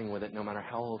wrestling with it no matter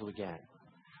how old we get.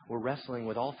 We're wrestling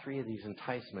with all three of these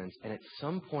enticements, and at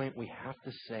some point we have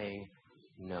to say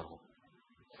no.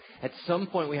 At some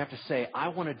point we have to say, I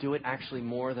want to do it actually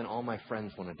more than all my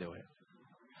friends want to do it.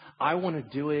 I want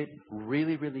to do it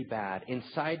really, really bad.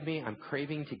 Inside me, I'm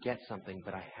craving to get something,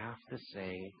 but I have to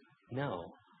say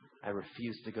no. I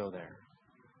refuse to go there.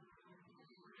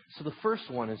 So the first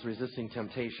one is resisting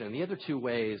temptation. The other two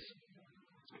ways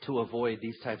to avoid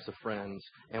these types of friends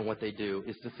and what they do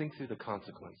is to think through the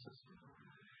consequences.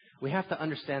 We have to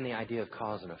understand the idea of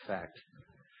cause and effect.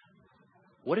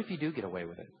 What if you do get away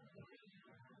with it?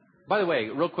 By the way,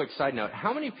 real quick side note,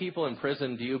 how many people in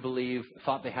prison do you believe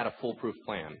thought they had a foolproof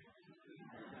plan?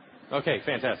 Okay,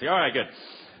 fantastic. All right, good.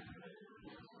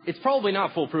 It's probably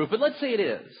not foolproof, but let's say it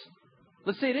is.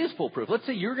 Let's say it is foolproof. Let's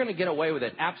say you're going to get away with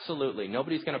it. Absolutely.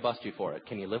 Nobody's going to bust you for it.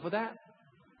 Can you live with that?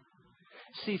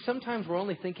 See, sometimes we're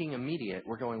only thinking immediate.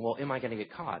 We're going, well, am I going to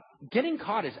get caught? Getting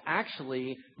caught is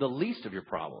actually the least of your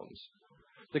problems.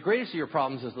 The greatest of your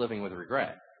problems is living with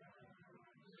regret.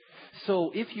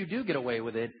 So if you do get away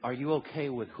with it, are you okay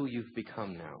with who you've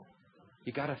become now?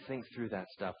 You got to think through that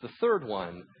stuff. The third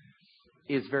one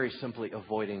is very simply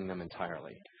avoiding them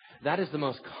entirely. That is the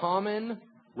most common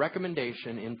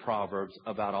recommendation in Proverbs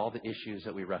about all the issues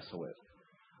that we wrestle with.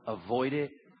 Avoid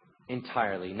it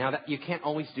entirely. Now, that you can't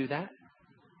always do that,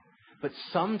 but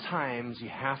sometimes you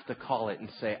have to call it and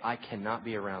say, I cannot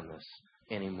be around this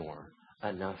anymore.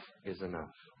 Enough is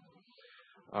enough.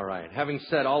 All right. Having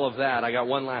said all of that, I got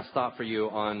one last thought for you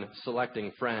on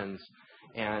selecting friends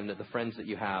and the friends that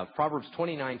you have. Proverbs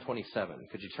 29:27.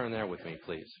 Could you turn there with me,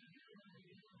 please?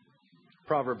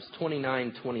 Proverbs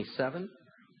 29:27.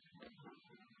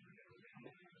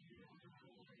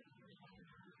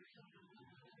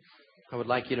 I would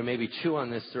like you to maybe chew on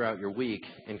this throughout your week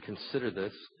and consider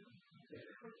this.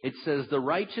 It says, the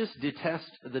righteous detest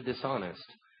the dishonest.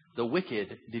 The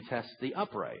wicked detest the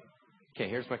upright. Okay,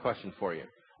 here's my question for you.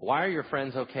 Why are your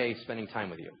friends okay spending time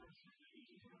with you?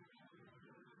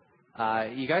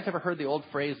 You guys ever heard the old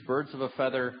phrase, birds of a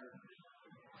feather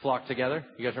flock together?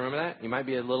 You guys remember that? You might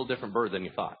be a little different bird than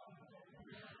you thought.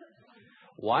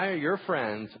 Why are your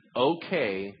friends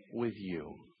okay with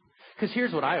you? Because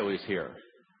here's what I always hear.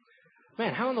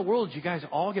 Man, how in the world did you guys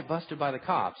all get busted by the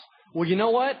cops? Well, you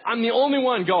know what? I'm the only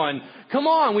one going, come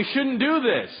on, we shouldn't do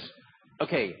this.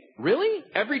 Okay, really?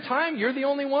 Every time you're the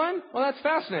only one? Well, that's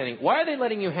fascinating. Why are they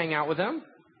letting you hang out with them?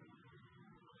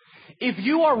 If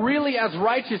you are really as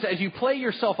righteous as you play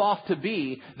yourself off to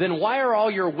be, then why are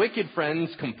all your wicked friends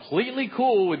completely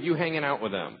cool with you hanging out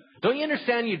with them? Don't you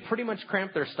understand you'd pretty much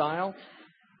cramp their style?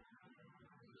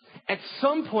 At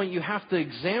some point, you have to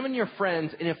examine your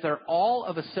friends, and if they're all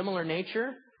of a similar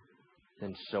nature,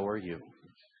 then so are you.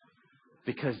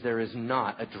 Because there is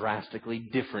not a drastically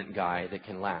different guy that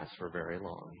can last for very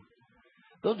long.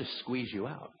 They'll just squeeze you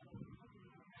out.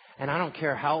 And I don't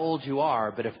care how old you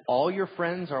are, but if all your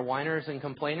friends are whiners and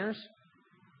complainers,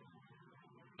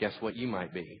 guess what you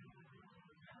might be?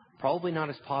 Probably not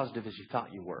as positive as you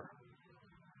thought you were.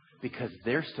 Because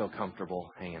they're still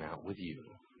comfortable hanging out with you.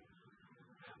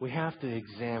 We have to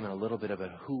examine a little bit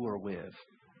about who we're with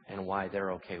and why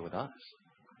they're okay with us.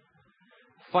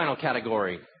 Final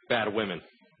category, bad women.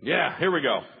 Yeah, here we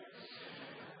go.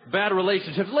 Bad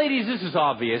relationships. Ladies, this is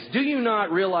obvious. Do you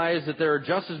not realize that there are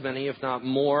just as many, if not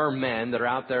more, men that are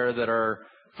out there that are,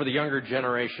 for the younger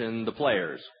generation, the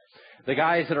players? The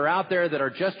guys that are out there that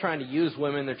are just trying to use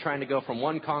women, they're trying to go from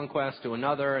one conquest to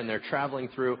another, and they're traveling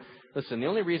through. Listen, the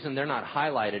only reason they're not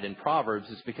highlighted in Proverbs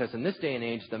is because in this day and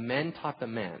age, the men taught the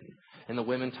men, and the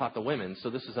women taught the women. So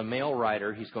this is a male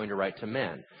writer. He's going to write to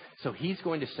men. So he's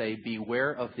going to say,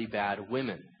 beware of the bad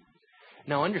women.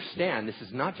 Now understand, this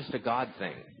is not just a God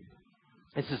thing.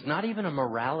 This is not even a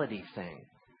morality thing.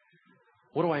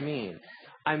 What do I mean?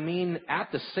 I mean,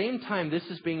 at the same time this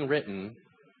is being written,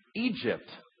 Egypt,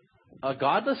 a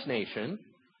godless nation,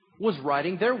 was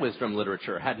writing their wisdom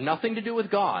literature. Had nothing to do with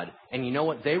God. And you know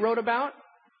what they wrote about?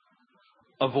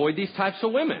 Avoid these types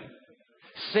of women.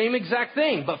 Same exact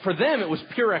thing, but for them it was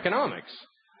pure economics.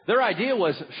 Their idea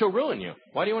was, she'll ruin you.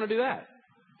 Why do you want to do that?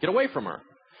 Get away from her.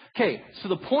 Okay, so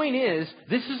the point is,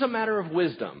 this is a matter of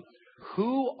wisdom.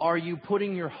 Who are you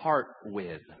putting your heart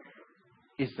with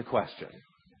is the question.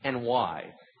 And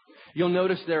why? You'll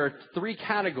notice there are 3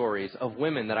 categories of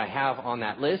women that I have on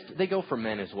that list. They go for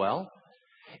men as well.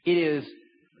 It is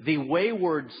the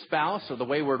wayward spouse or the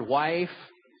wayward wife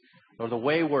or the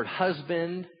wayward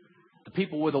husband, the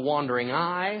people with a wandering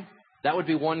eye. That would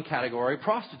be one category.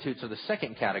 Prostitutes are the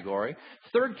second category.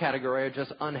 Third category are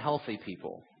just unhealthy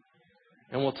people.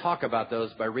 And we'll talk about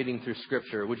those by reading through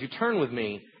Scripture. Would you turn with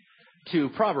me to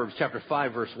Proverbs chapter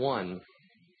 5, verse 1.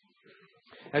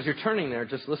 As you're turning there,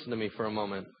 just listen to me for a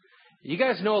moment. You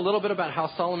guys know a little bit about how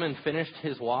Solomon finished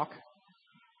his walk?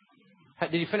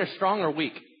 Did he finish strong or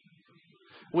weak?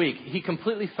 Weak. He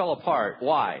completely fell apart.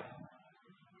 Why?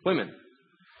 Women.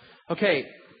 Okay,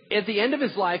 at the end of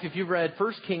his life, if you've read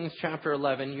 1 Kings chapter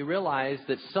 11, you realize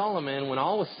that Solomon, when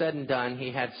all was said and done,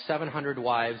 he had 700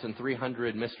 wives and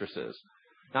 300 mistresses.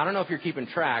 Now, I don't know if you're keeping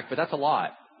track, but that's a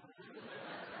lot.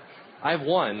 I have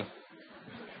one.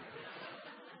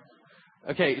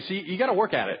 Okay, so you got to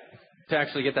work at it to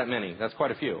actually get that many. That's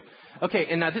quite a few. Okay,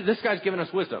 and now this guy's giving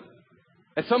us wisdom.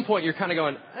 At some point, you're kind of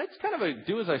going, it's kind of a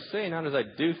do as I say, not as I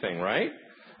do thing, right?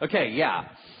 Okay, yeah.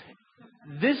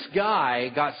 This guy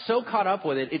got so caught up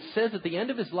with it, it says at the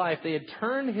end of his life, they had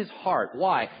turned his heart.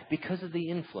 Why? Because of the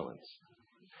influence.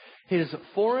 His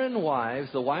foreign wives,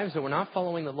 the wives that were not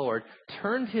following the Lord,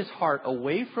 turned his heart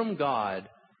away from God,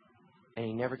 and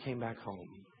he never came back home.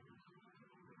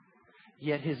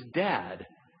 Yet his dad,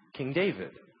 King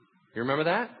David, you remember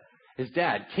that? His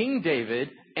dad, King David,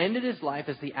 ended his life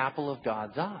as the apple of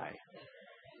God's eye.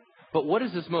 But what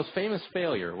is his most famous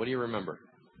failure? What do you remember?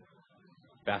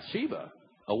 Bathsheba,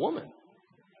 a woman.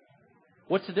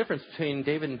 What's the difference between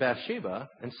David and Bathsheba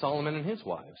and Solomon and his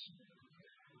wives?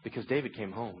 Because David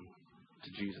came home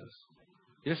to Jesus.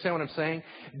 You understand what I'm saying?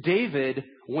 David,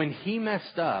 when he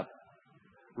messed up,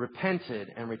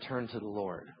 repented and returned to the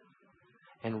Lord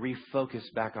and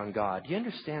refocused back on God. Do you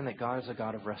understand that God is a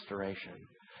God of restoration?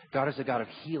 God is a God of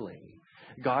healing.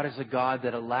 God is a God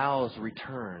that allows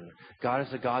return. God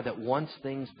is a God that wants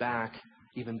things back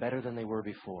even better than they were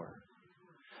before.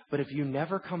 But if you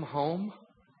never come home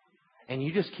and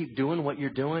you just keep doing what you're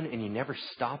doing and you never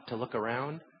stop to look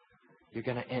around, you're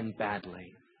going to end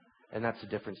badly. And that's the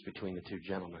difference between the two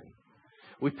gentlemen.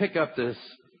 We pick up this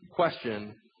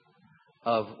question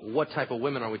of what type of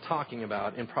women are we talking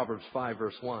about in Proverbs 5,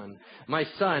 verse 1. My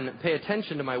son, pay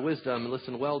attention to my wisdom and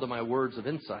listen well to my words of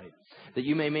insight, that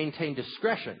you may maintain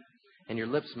discretion and your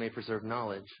lips may preserve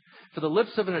knowledge. For the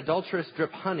lips of an adulteress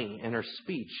drip honey, and her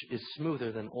speech is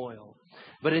smoother than oil.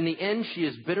 But in the end she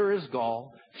is bitter as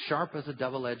gall, sharp as a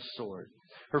double-edged sword.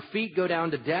 Her feet go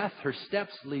down to death, her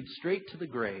steps lead straight to the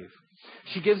grave.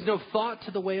 She gives no thought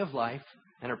to the way of life,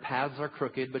 and her paths are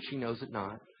crooked, but she knows it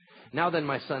not. Now then,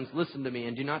 my sons, listen to me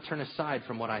and do not turn aside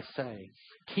from what I say.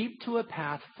 Keep to a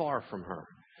path far from her.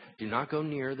 Do not go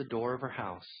near the door of her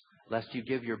house, lest you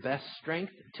give your best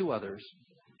strength to others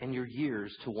and your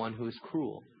years to one who is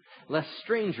cruel, lest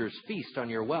strangers feast on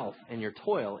your wealth and your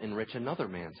toil enrich another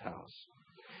man's house.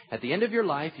 At the end of your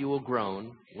life you will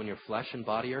groan when your flesh and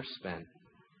body are spent,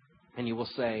 and you will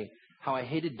say, how I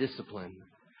hated discipline,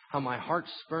 how my heart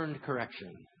spurned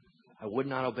correction. I would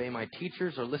not obey my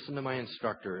teachers or listen to my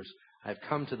instructors. I have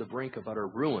come to the brink of utter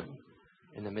ruin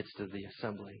in the midst of the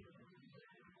assembly.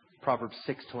 Proverbs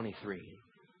 6:23.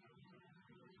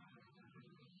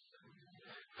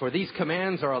 For these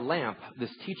commands are a lamp, this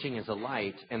teaching is a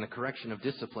light, and the correction of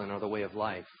discipline are the way of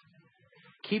life.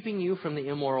 Keeping you from the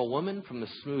immoral woman, from the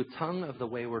smooth tongue of the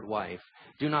wayward wife.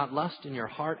 Do not lust in your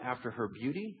heart after her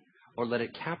beauty, or let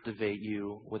it captivate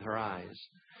you with her eyes.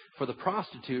 For the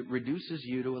prostitute reduces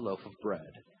you to a loaf of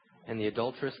bread, and the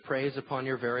adulteress preys upon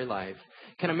your very life.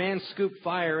 Can a man scoop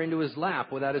fire into his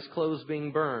lap without his clothes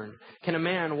being burned? Can a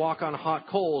man walk on hot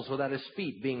coals without his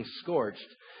feet being scorched?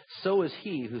 So is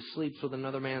he who sleeps with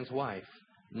another man's wife.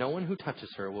 No one who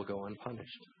touches her will go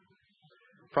unpunished.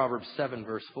 Proverbs 7,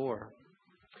 verse 4.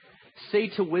 Say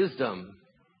to wisdom,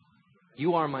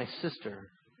 you are my sister,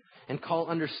 and call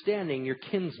understanding your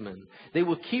kinsman. They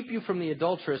will keep you from the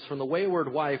adulteress, from the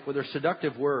wayward wife with her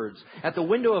seductive words. At the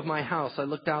window of my house I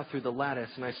looked out through the lattice,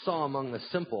 and I saw among the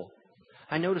simple,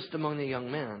 I noticed among the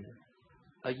young men,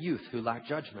 a youth who lacked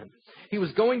judgment. He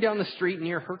was going down the street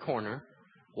near her corner,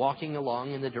 walking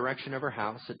along in the direction of her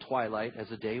house at twilight as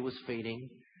the day was fading,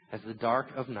 as the dark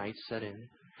of night set in.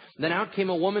 Then out came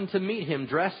a woman to meet him,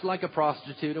 dressed like a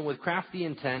prostitute and with crafty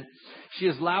intent. She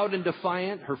is loud and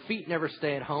defiant. Her feet never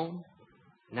stay at home.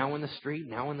 Now in the street,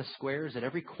 now in the squares, at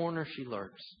every corner she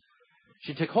lurks.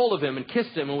 She took hold of him and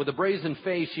kissed him, and with a brazen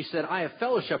face she said, I have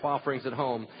fellowship offerings at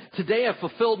home. Today I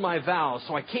fulfilled my vow,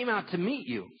 so I came out to meet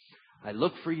you. I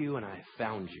looked for you and I have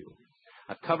found you.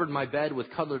 I've covered my bed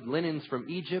with colored linens from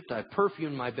Egypt. I've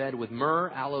perfumed my bed with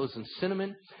myrrh, aloes, and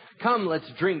cinnamon. Come, let's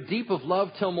drink deep of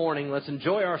love till morning. Let's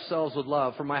enjoy ourselves with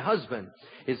love. For my husband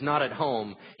is not at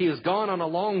home. He has gone on a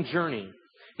long journey.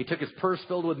 He took his purse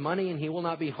filled with money, and he will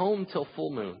not be home till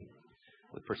full moon.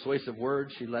 With persuasive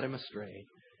words, she led him astray.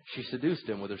 She seduced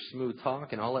him with her smooth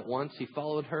talk, and all at once he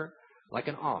followed her like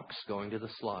an ox going to the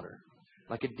slaughter,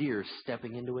 like a deer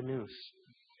stepping into a noose,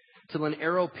 till an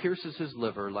arrow pierces his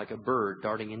liver, like a bird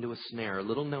darting into a snare,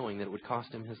 little knowing that it would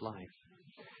cost him his life.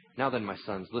 Now then, my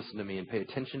sons, listen to me and pay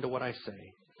attention to what I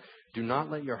say. Do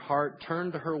not let your heart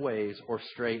turn to her ways or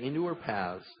stray into her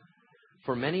paths,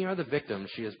 for many are the victims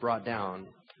she has brought down.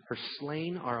 Her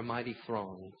slain are a mighty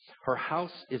throng. Her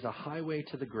house is a highway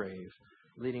to the grave,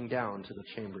 leading down to the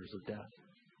chambers of death.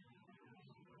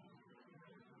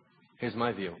 Here's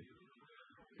my view.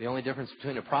 The only difference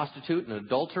between a prostitute and an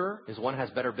adulterer is one has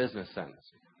better business sense.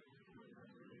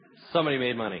 Somebody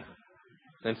made money,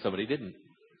 and somebody didn't.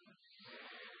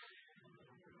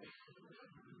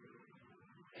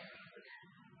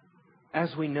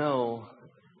 As we know,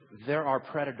 there are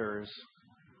predators,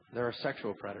 there are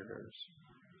sexual predators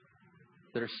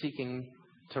that are seeking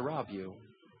to rob you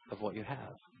of what you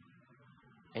have.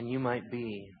 And you might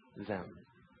be them.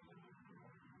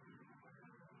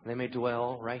 They may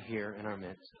dwell right here in our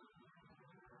midst.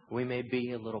 We may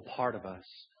be a little part of us,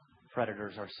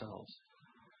 predators ourselves,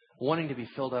 wanting to be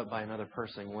filled up by another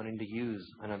person, wanting to use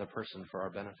another person for our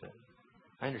benefit.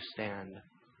 I understand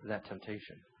that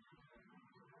temptation.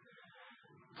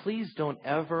 Please don't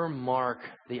ever mark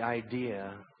the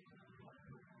idea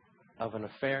of an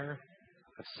affair,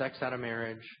 of sex out of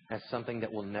marriage, as something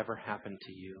that will never happen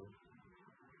to you.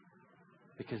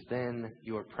 Because then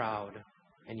you are proud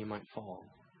and you might fall.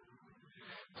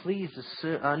 Please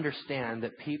understand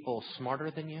that people smarter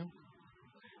than you,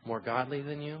 more godly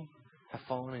than you, have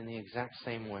fallen in the exact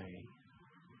same way.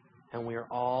 And we are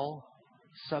all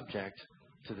subject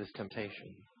to this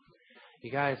temptation. You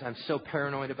guys, I'm so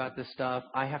paranoid about this stuff.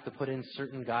 I have to put in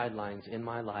certain guidelines in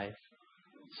my life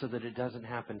so that it doesn't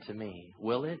happen to me.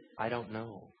 Will it? I don't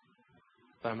know.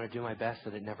 But I'm going to do my best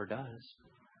that it never does.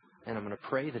 And I'm going to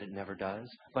pray that it never does.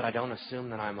 But I don't assume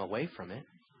that I'm away from it.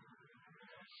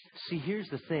 See, here's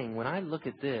the thing. When I look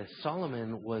at this,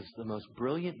 Solomon was the most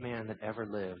brilliant man that ever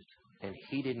lived. And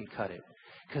he didn't cut it.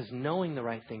 Because knowing the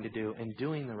right thing to do and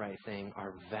doing the right thing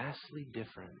are vastly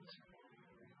different.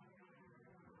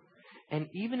 And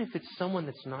even if it's someone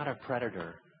that's not a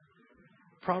predator,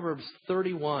 Proverbs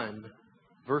 31,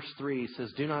 verse 3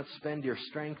 says, do not spend your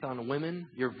strength on women,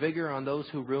 your vigor on those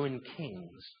who ruin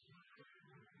kings.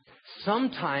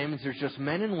 Sometimes there's just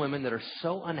men and women that are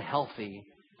so unhealthy,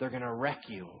 they're going to wreck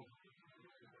you.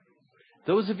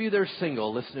 Those of you that are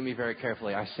single, listen to me very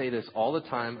carefully. I say this all the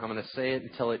time. I'm going to say it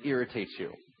until it irritates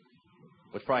you,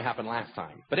 which probably happened last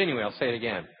time. But anyway, I'll say it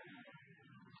again.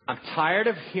 I'm tired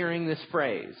of hearing this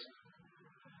phrase.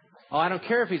 Oh, I don't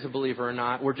care if he's a believer or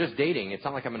not. We're just dating. It's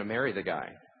not like I'm going to marry the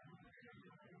guy.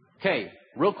 Okay,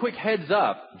 real quick heads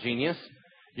up, genius.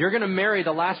 You're going to marry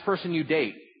the last person you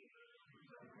date.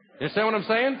 You understand what I'm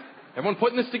saying? Everyone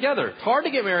putting this together. It's hard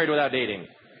to get married without dating.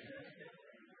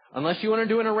 Unless you want to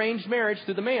do an arranged marriage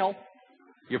through the mail,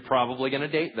 you're probably going to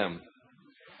date them.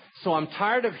 So I'm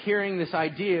tired of hearing this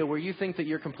idea where you think that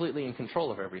you're completely in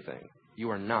control of everything. You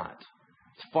are not.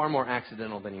 It's far more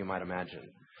accidental than you might imagine.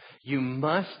 You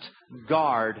must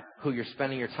guard who you're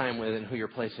spending your time with and who you're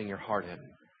placing your heart in.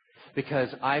 Because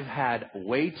I've had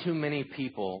way too many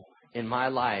people in my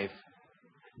life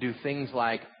do things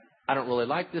like, I don't really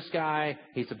like this guy,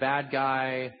 he's a bad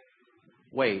guy,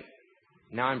 wait,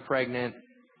 now I'm pregnant,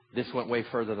 this went way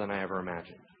further than I ever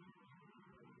imagined.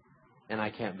 And I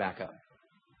can't back up.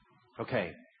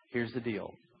 Okay, here's the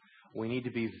deal. We need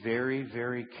to be very,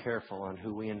 very careful on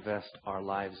who we invest our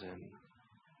lives in,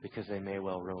 because they may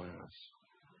well ruin us.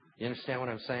 You understand what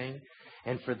I'm saying?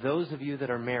 And for those of you that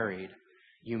are married,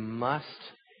 you must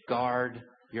guard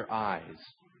your eyes.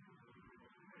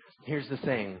 Here's the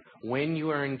thing. When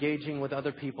you are engaging with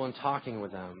other people and talking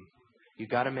with them, you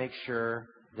got to make sure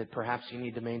that perhaps you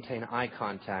need to maintain eye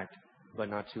contact, but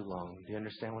not too long. Do you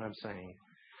understand what I'm saying?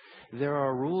 There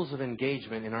are rules of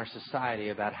engagement in our society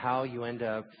about how you end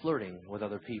up flirting with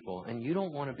other people. And you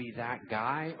don't want to be that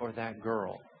guy or that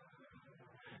girl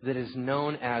that is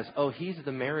known as, oh, he's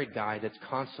the married guy that's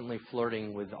constantly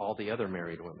flirting with all the other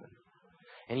married women.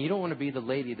 And you don't want to be the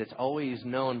lady that's always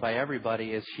known by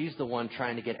everybody as she's the one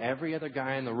trying to get every other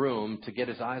guy in the room to get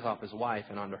his eyes off his wife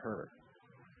and onto her.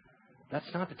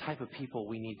 That's not the type of people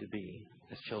we need to be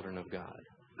as children of God.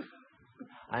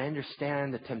 I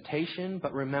understand the temptation,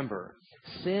 but remember,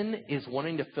 sin is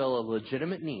wanting to fill a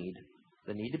legitimate need,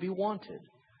 the need to be wanted,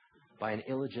 by an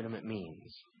illegitimate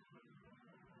means.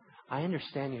 I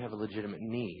understand you have a legitimate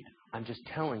need. I'm just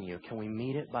telling you, can we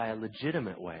meet it by a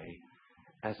legitimate way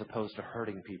as opposed to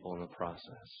hurting people in the process?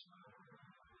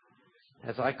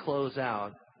 As I close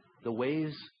out, the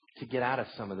ways to get out of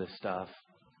some of this stuff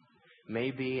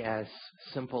may be as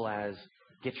simple as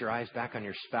get your eyes back on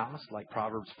your spouse, like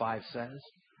Proverbs 5 says.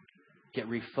 Get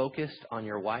refocused on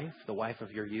your wife, the wife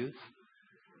of your youth.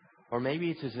 Or maybe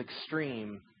it's as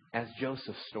extreme as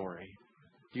Joseph's story.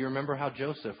 Do you remember how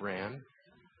Joseph ran?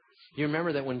 You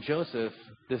remember that when Joseph,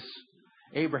 this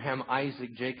Abraham,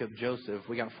 Isaac, Jacob, Joseph,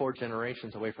 we got 4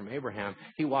 generations away from Abraham,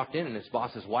 he walked in and his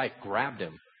boss's wife grabbed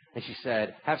him. And she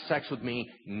said, have sex with me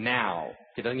now.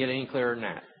 It doesn't get any clearer than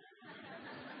that.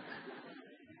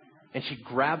 And she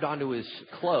grabbed onto his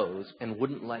clothes and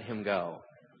wouldn't let him go.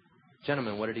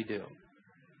 Gentlemen, what did he do?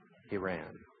 He ran.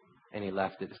 And he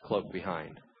left his cloak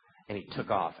behind. And he took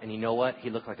off. And you know what? He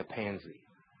looked like a pansy.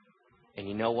 And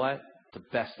you know what? It's the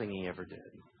best thing he ever did.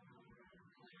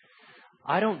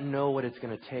 I don't know what it's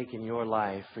going to take in your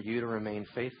life for you to remain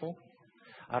faithful.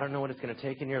 I don't know what it's going to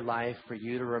take in your life for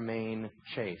you to remain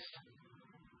chaste.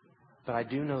 But I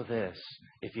do know this.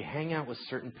 If you hang out with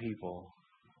certain people,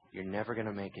 you're never going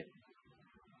to make it.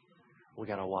 We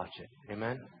got to watch it.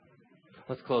 Amen?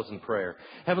 Let's close in prayer.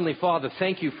 Heavenly Father,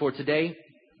 thank you for today.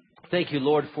 Thank you,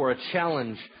 Lord, for a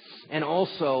challenge and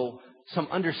also some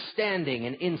understanding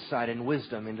and insight and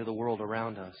wisdom into the world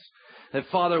around us. That,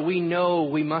 Father, we know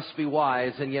we must be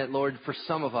wise, and yet, Lord, for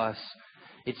some of us,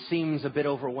 it seems a bit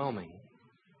overwhelming.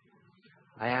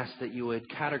 I ask that you would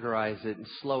categorize it and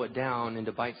slow it down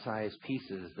into bite-sized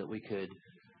pieces, that we could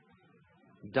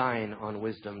dine on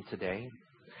wisdom today,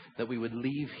 that we would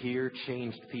leave here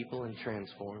changed people and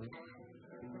transformed.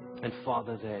 And,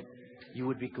 Father, that you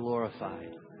would be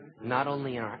glorified, not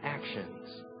only in our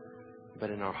actions, but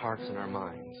in our hearts and our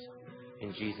minds.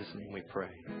 In Jesus' name we pray.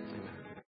 Amen.